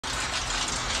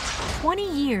20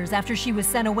 years after she was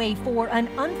sent away for an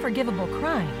unforgivable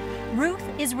crime, Ruth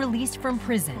is released from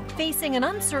prison, facing an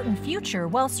uncertain future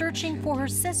while searching for her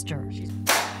sister.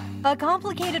 A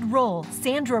complicated role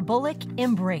Sandra Bullock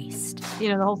embraced. You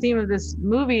know, the whole theme of this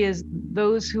movie is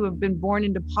those who have been born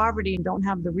into poverty and don't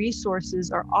have the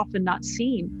resources are often not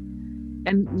seen.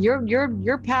 And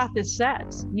your path is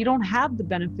set. You don't have the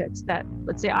benefits that,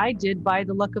 let's say, I did by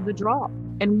the luck of the draw.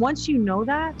 And once you know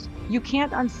that, you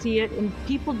can't unsee it, and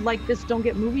people like this don't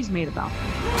get movies made about them.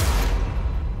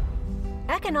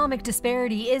 Economic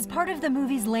disparity is part of the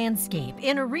movie's landscape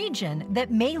in a region that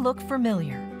may look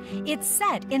familiar. It's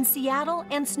set in Seattle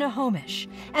and Snohomish,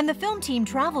 and the film team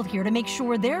traveled here to make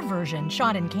sure their version,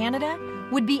 shot in Canada,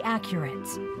 would be accurate.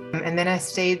 And then I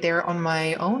stayed there on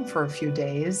my own for a few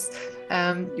days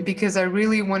because I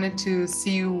really wanted to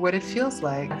see what it feels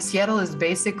like. Seattle is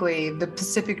basically the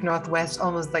Pacific Northwest,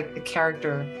 almost like the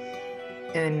character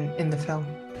in the film.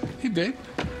 Hey, babe.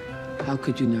 How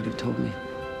could you not have told me?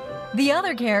 The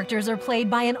other characters are played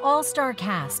by an all-star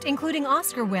cast, including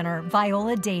Oscar winner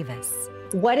Viola Davis.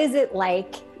 What is it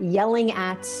like yelling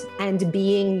at and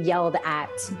being yelled at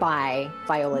by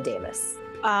Viola Davis?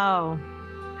 Oh,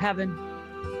 heaven.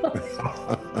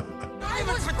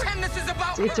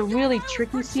 It's a really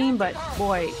tricky scene, but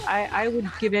boy, I would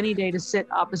give any day to sit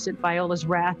opposite Viola's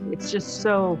wrath. It's just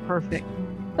so perfect.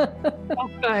 So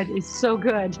good. It's so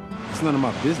good. It's none of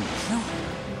my business. No.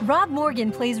 Rob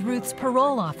Morgan plays Ruth's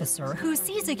parole officer who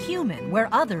sees a human where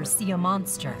others see a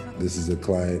monster. This is a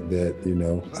client that, you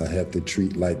know, I have to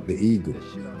treat like the eagle.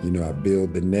 You know, I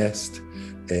build the nest,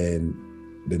 and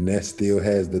the nest still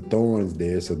has the thorns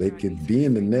there, so they could be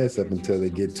in the nest up until they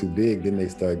get too big. Then they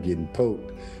start getting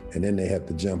poked, and then they have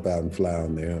to jump out and fly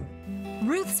on their own.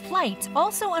 Ruth's flight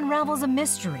also unravels a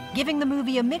mystery, giving the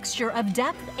movie a mixture of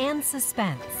depth and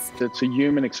suspense. It's a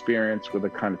human experience with a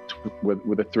kind of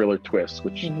with a thriller twist,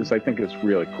 which is, I think, is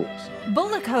really cool.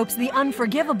 Bullock hopes The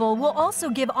Unforgivable will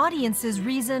also give audiences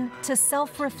reason to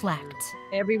self-reflect.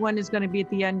 Everyone is going to be at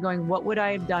the end going, what would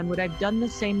I have done? Would I have done the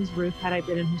same as Ruth had I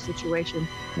been in her situation?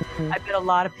 I bet a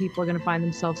lot of people are going to find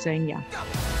themselves saying, yeah.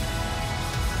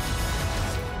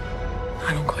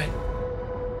 I don't quit.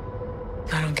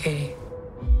 Not on Katie.